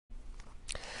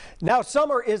Now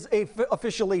summer is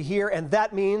officially here, and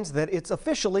that means that it's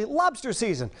officially lobster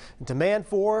season. Demand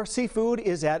for seafood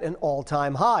is at an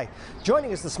all-time high.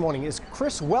 Joining us this morning is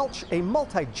Chris Welch, a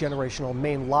multi-generational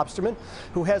Maine lobsterman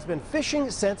who has been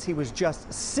fishing since he was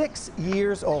just 6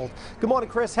 years old. Good morning,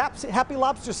 Chris. Happy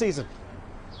lobster season.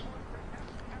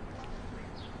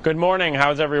 Good morning.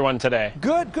 How's everyone today?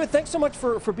 Good, good. Thanks so much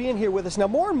for being here with us. Now,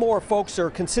 more and more folks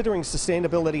are considering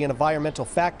sustainability and environmental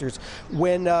factors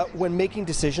when making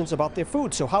decisions about their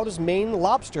food. So how does Maine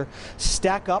Lobster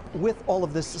stack up with all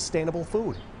of this sustainable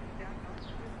food?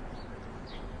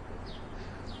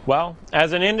 Well,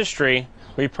 as an industry,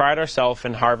 we pride ourselves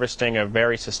in harvesting a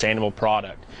very sustainable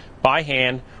product by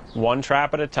hand, one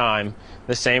trap at a time,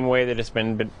 the same way that it's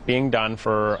been being done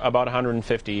for about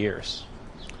 150 years.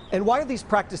 And why are these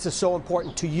practices so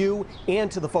important to you and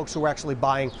to the folks who are actually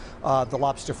buying the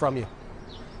lobster from you?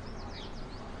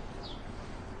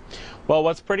 Well,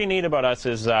 what's pretty neat about us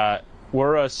is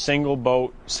we're a single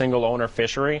boat, single owner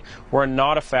fishery. We're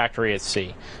not a factory at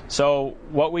sea. So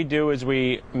what we do is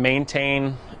we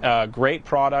maintain a great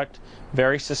product,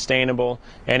 very sustainable,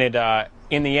 and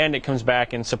in the end it comes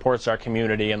back and supports our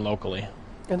community and locally.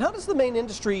 And how does the Maine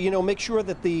industry, make sure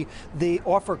that they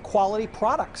offer quality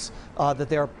products that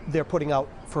they're putting out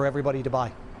for everybody to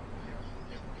buy?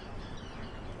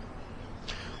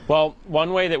 Well,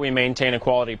 one way that we maintain a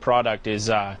quality product is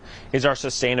our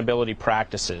sustainability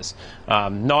practices.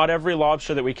 Not every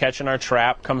lobster that we catch in our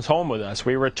trap comes home with us.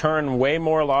 We return way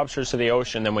more lobsters to the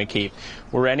ocean than we keep.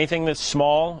 Where anything that's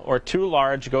small or too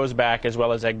large goes back, as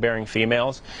well as egg-bearing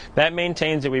females. That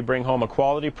maintains that we bring home a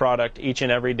quality product each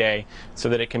and every day so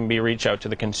that it can be reached out to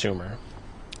the consumer.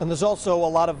 And there's also a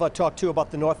lot of talk, too,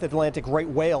 about the North Atlantic right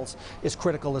whales is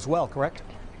critical as well, correct?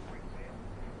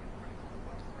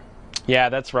 Yeah,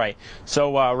 that's right.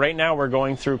 So right now we're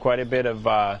going through quite a bit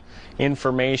of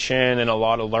information and a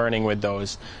lot of learning with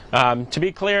those. To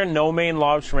be clear, no Maine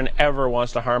lobsterman ever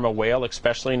wants to harm a whale,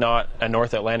 especially not a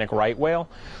North Atlantic right whale.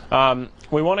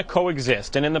 We want to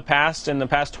coexist, and in the past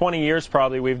 20 years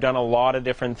probably, we've done a lot of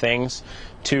different things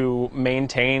to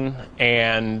maintain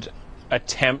and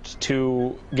attempt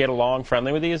to get along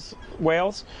friendly with these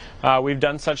whales. We've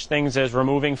done such things as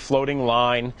removing floating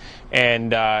line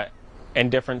and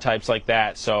different types like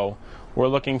that. So we're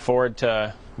looking forward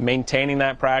to maintaining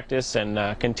that practice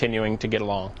and continuing to get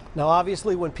along. Now,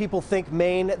 obviously, when people think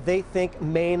Maine, they think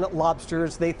Maine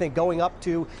lobsters. They think going up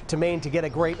to Maine to get a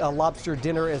great lobster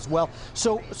dinner as well.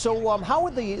 So how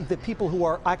are the people who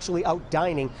are actually out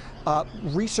dining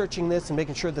researching this and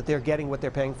making sure that they're getting what they're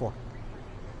paying for?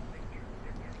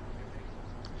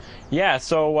 Yeah,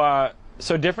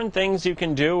 so different things you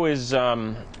can do is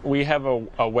we have a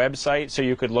website, so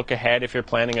you could look ahead if you're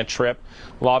planning a trip,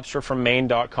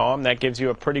 lobsterfrommaine.com. That gives you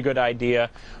a pretty good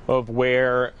idea of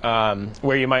where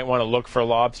you might want to look for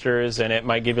lobsters, and it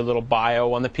might give you a little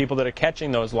bio on the people that are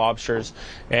catching those lobsters.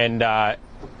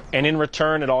 And in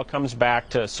return, it all comes back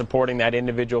to supporting that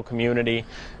individual community,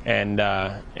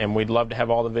 and we'd love to have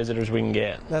all the visitors we can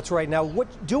get. That's right. Now,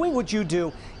 doing what you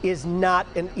do is not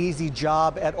an easy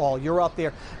job at all. You're out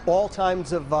there all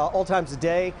times of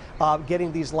day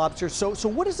getting these lobsters. So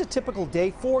what is a typical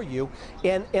day for you,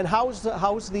 and how's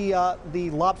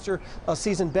the lobster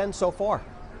season been so far?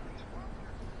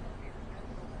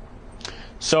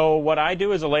 So what I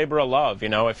do is a labor of love.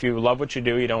 If you love what you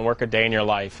do, you don't work a day in your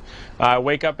life. I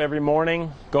wake up every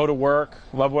morning, go to work,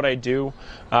 love what I do.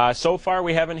 So far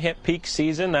we haven't hit peak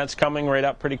season. That's coming right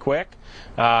up pretty quick.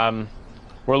 We're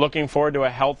looking forward to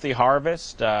a healthy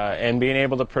harvest and being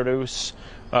able to produce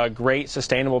a great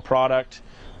sustainable product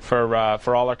for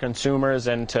all our consumers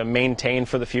and to maintain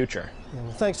for the future. Yeah,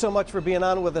 well, thanks so much for being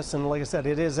on with us, and like I said,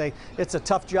 it's a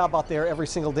tough job out there every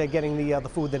single day getting the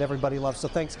food that everybody loves. So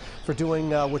thanks for doing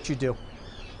what you do.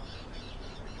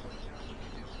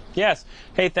 Yes.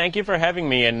 Hey, thank you for having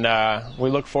me, and we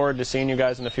look forward to seeing you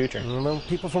guys in the future.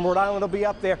 People from Rhode Island will be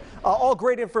up there. All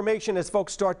great information as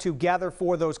folks start to gather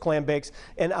for those clam bakes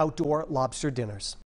and outdoor lobster dinners.